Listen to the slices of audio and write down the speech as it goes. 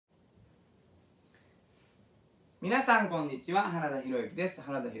皆さんこんにちは、原田博之です。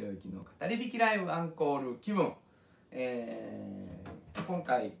原田博之の語り弾きライブアンコール気分。今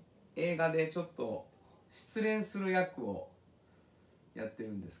回映画でちょっと失恋する役をやってる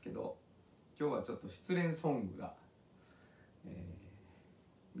んですけど、今日はちょっと失恋ソングが、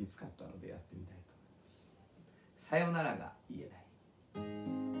見つかったのでやってみたいと思います。さよならが言えない。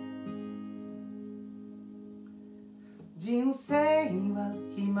人生は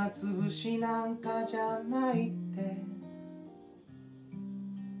暇つぶしなんかじゃないって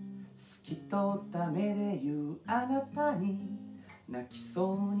透き通った目で言うあなたに泣き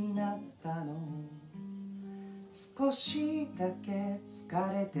そうになったの。少しだけ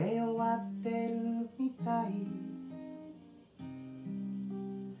疲れて弱ってるみたい。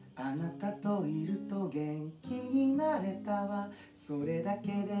あなたといると元気になれたわ。それだけ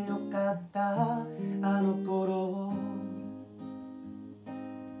でよかった。あの頃を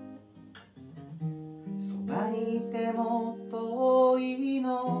そばにいても遠い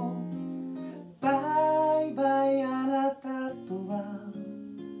の。バイバイあなたとは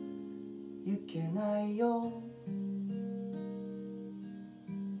行けないよ。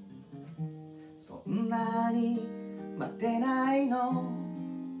そんなに待てないの。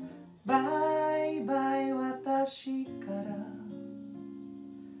バイバイ私から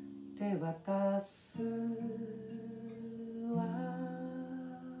手渡すわ。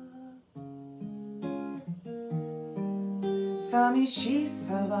寂し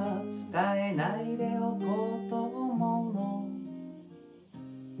さは伝えないでおこうと思うの。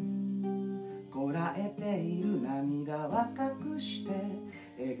こらえている涙は隠して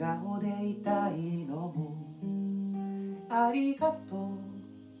笑顔でいたいの。ありがとう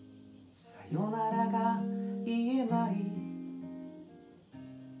さよならが言えない。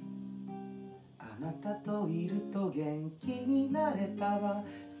あなたといると元気になれたわ。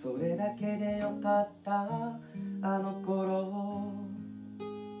それだけでよかった。あの頃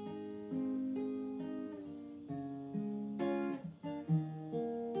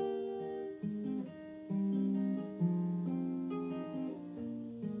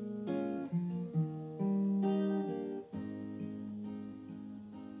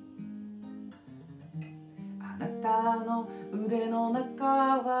あなたの腕の中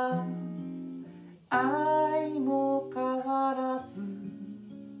は愛も変わらず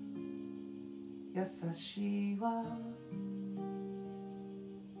優しいわ。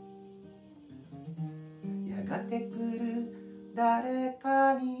やがて来る誰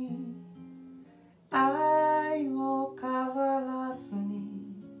かに愛を変わらずに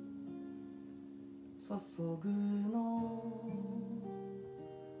注ぐの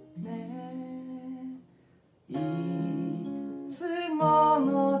ね。いつも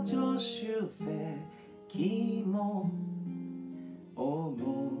の助手席も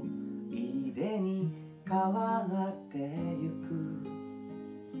思い出に変わってゆく。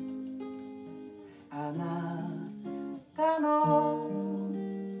あなたの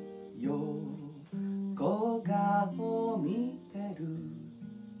横顔を見てる。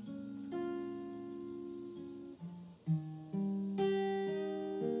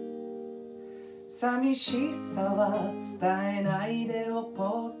寂しさは伝えないでお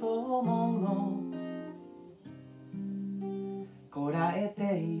こうと思うの。こらえ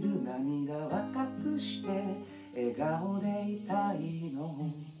ている涙は隠して笑顔でいたいの。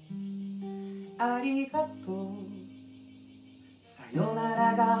ありがとうさよな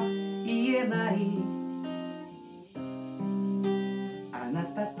らが言えない。あな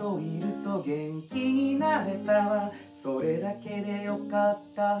たといると元気になれたわ。それだけでよかっ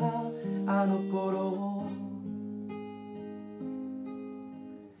た。あの頃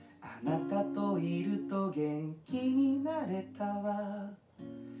あなたといると元気になれたわ。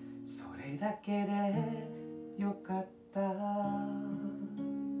それだけでよかった。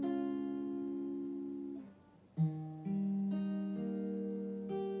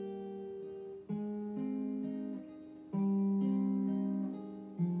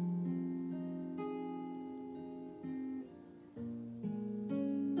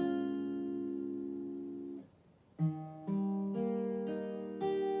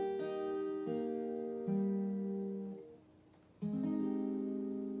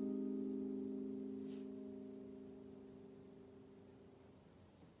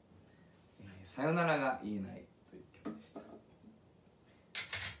さよならが言えないという曲でした。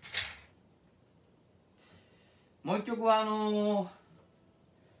もう一曲は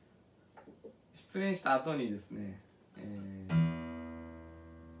失恋した後にですね、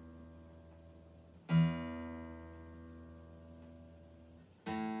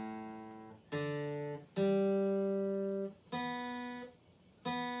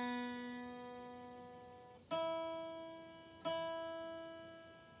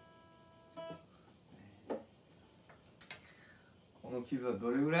の傷はど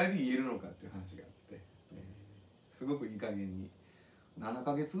れぐらいで癒えるのかっていう話があって、すごくいい加減に7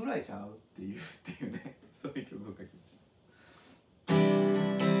ヶ月ぐらいちゃうっていうねそういう曲を書きました。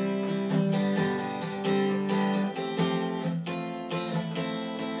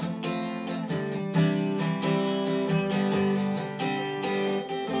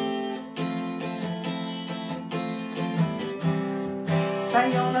さ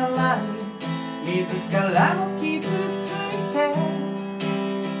よならに自らも傷ついて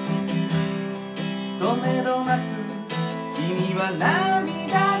とめどなく君は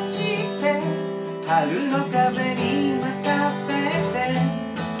涙して春の風に任せて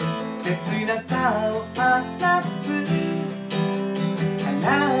切なさを放つ離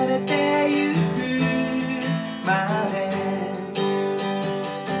れてゆくまで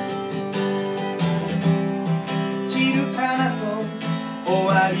散る花と終わ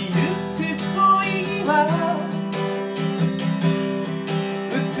りゆく恋は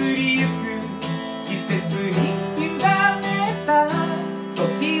移りゆく季節に委ねた時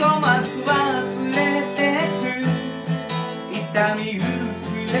をまず忘れてく痛み薄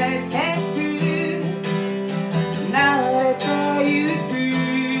れてく慣れてゆ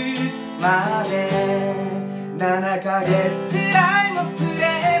くまで7ヶ月くらいもす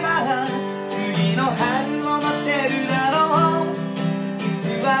れば次の春を待ってるだろう偽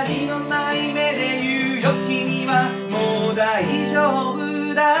りのない目で言うよ君はもう大丈夫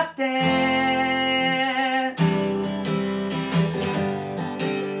だって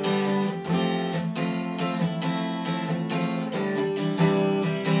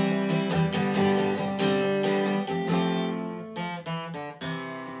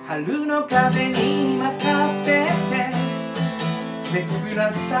春の風に任せて切な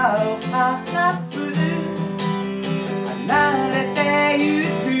さを放つ離れてゆ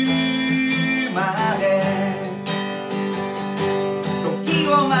くまで時を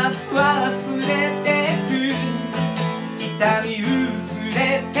待つ忘れてく痛み薄れ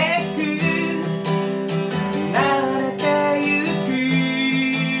てく慣れてゆ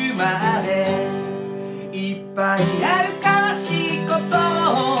くまでいっぱいある悲しいこと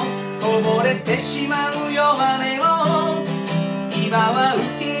をこぼれてしまう弱音を今は受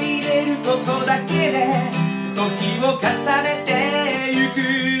け入れることだけで時を重ねてゆく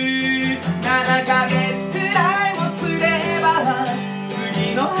7ヶ月くらいもすれば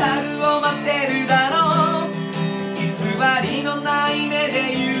次の春を待ってるだろう偽りのない目で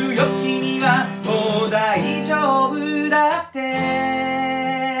言うよ君はもう大丈夫だって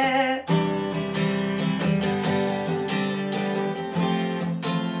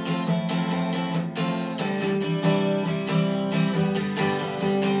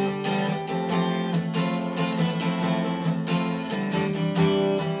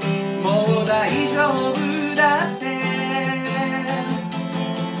大丈夫だって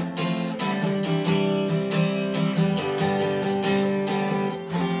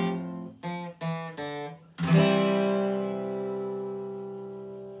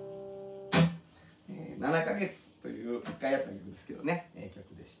7ヶ月という1回やった曲ですけどね、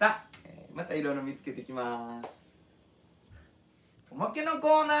曲でした。またいろいろ見つけてきます。おまけの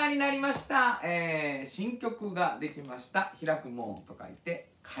コーナーになりました。新曲ができました。開く門と書い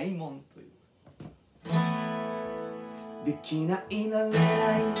て開門というできないなれな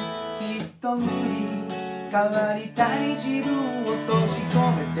いきっと無理変わりたい自分を閉じ込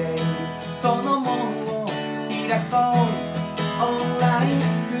めているその門を開こうオンラインス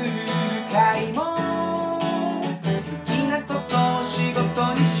クール開門好きなことを仕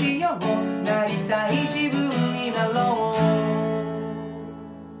事にしようなりたい自分になろ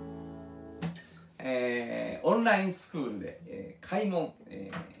う、オンラインスクールで、開門、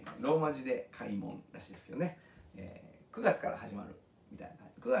ローマ字で開門らしいですけどね、9月から始まるみたいな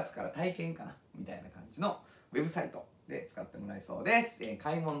9月から体験かなみたいな感じのウェブサイトで使ってもらえそうです。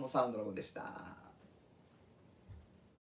開門のサウンドロゴでした。